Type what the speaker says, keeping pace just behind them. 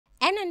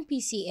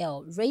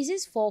NNPCL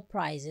raises fuel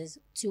prices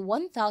to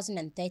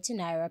 1,030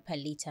 naira per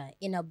litre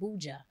in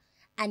Abuja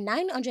and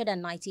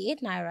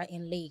 998 naira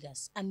in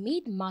Lagos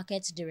amid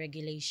market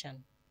deregulation.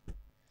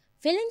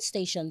 Filling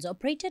stations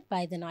operated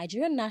by the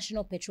Nigerian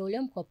National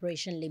Petroleum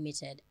Corporation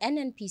Limited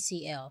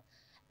 (NNPCL)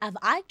 have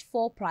hiked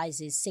fuel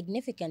prices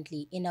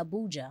significantly in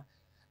Abuja.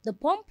 The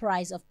pump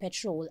price of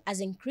petrol has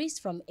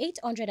increased from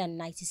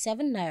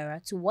 897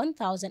 naira to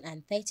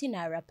 1,030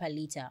 naira per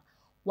litre,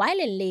 while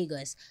in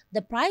Lagos,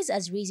 the price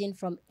has risen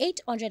from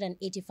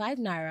 885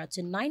 naira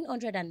to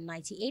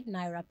 998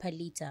 naira per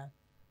litre.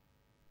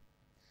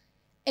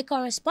 A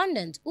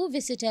correspondent who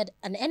visited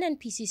an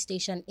NNPC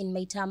station in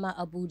Maitama,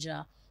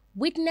 Abuja,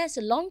 witnessed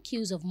long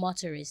queues of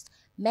motorists,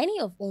 many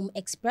of whom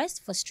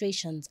expressed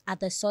frustrations at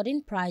the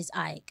sudden price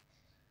hike.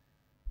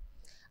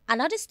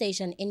 Another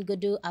station in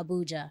Gudu,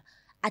 Abuja,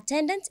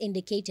 attendants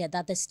indicated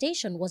that the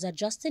station was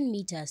adjusting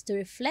meters to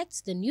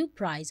reflect the new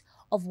price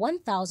of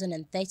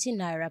 1,030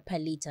 naira per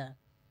litre.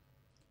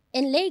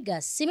 In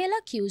Lagos,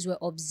 similar queues were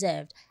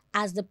observed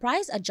as the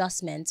price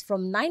adjustments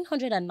from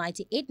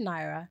 998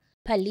 naira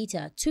per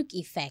litre took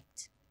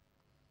effect.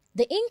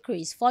 The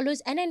increase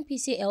follows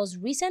NNPCL's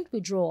recent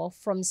withdrawal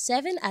from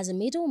serving as a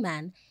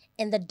middleman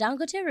in the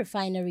Dangote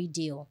refinery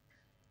deal,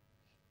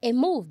 a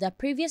move that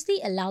previously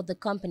allowed the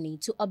company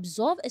to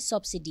absorb a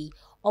subsidy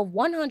of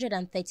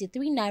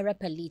 133 naira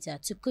per litre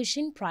to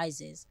cushion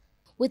prices.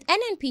 With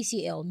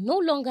NNPCL no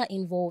longer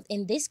involved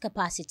in this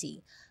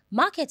capacity,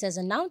 marketers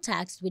are now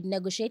tasked with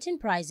negotiating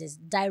prices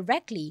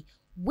directly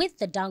with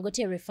the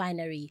Dangote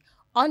refinery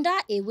under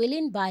a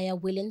willing buyer,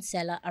 willing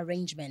seller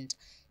arrangement,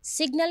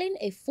 signaling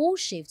a full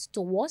shift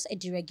towards a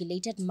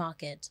deregulated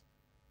market.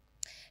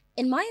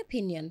 In my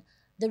opinion,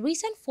 the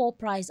recent fuel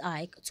price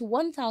hike to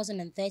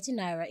 1,030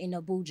 naira in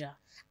Abuja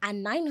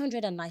and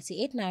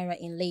 998 naira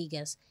in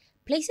Lagos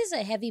places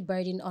a heavy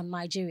burden on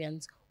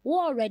Nigerians who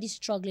are already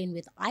struggling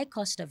with high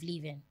cost of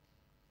living.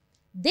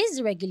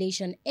 This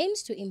regulation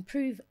aims to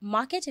improve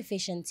market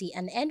efficiency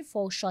and end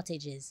fuel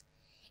shortages.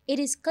 It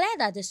is clear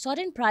that the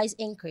sudden price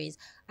increase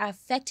are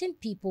affecting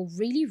people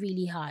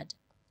really hard.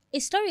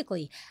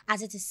 Historically,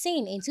 as it is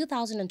seen in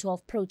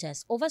 2012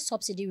 protests over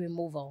subsidy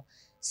removal,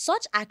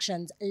 such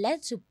actions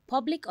led to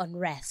public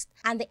unrest,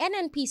 and the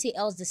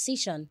NNPCL's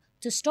decision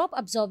to stop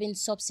absorbing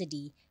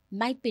subsidy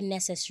might be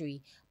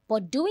necessary,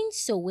 but doing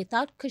so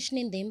without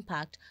cushioning the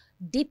impact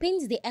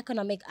deepens the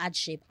economic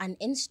hardship and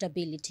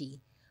instability.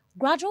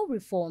 Gradual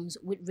reforms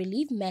with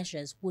relief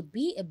measures would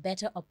be a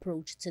better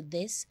approach to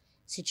this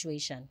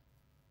situation.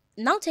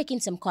 Now taking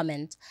some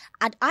comment,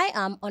 at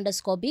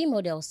 @IAM_B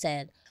model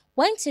said,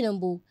 "When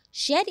Tinubu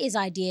shared his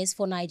ideas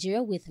for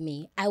Nigeria with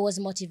me, I was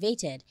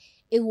motivated.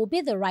 It will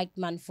be the right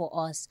man for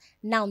us.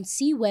 Now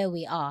see where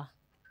we are."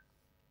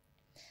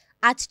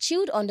 At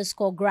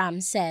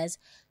 @chilled_Graham says,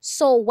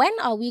 "So when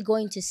are we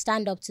going to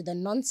stand up to the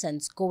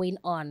nonsense going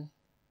on?"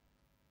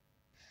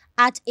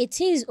 At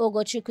Itiz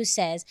Ogochukwu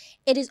says,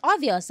 "It is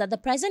obvious that the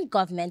present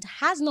government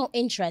has no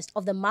interest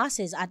of the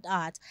masses at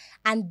heart,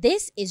 and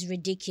this is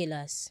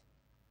ridiculous."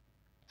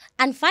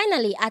 And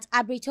finally, at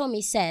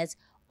Abritomi says,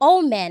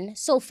 "All men,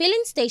 so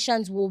filling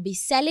stations will be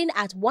selling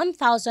at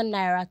 1,000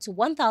 naira to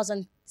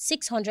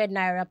 1,600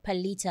 naira per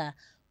litre.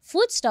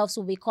 Foodstuffs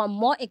will become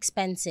more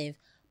expensive.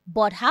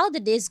 But how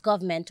did this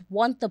government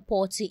want the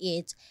poor to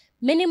eat?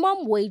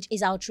 Minimum wage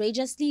is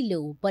outrageously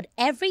low, but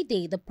every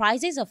day the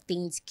prices of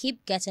things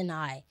keep getting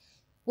high.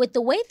 With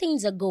the way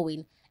things are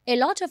going, a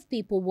lot of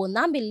people will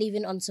now be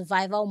living on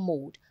survival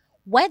mode,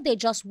 where they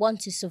just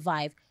want to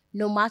survive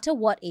no matter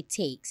what it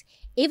takes,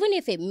 even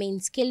if it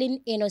means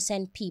killing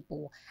innocent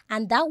people,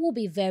 and that will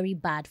be very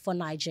bad for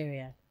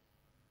Nigeria."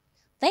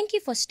 Thank you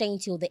for staying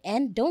till the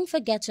end. Don't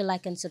forget to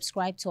like and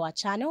subscribe to our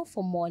channel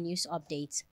for more news updates.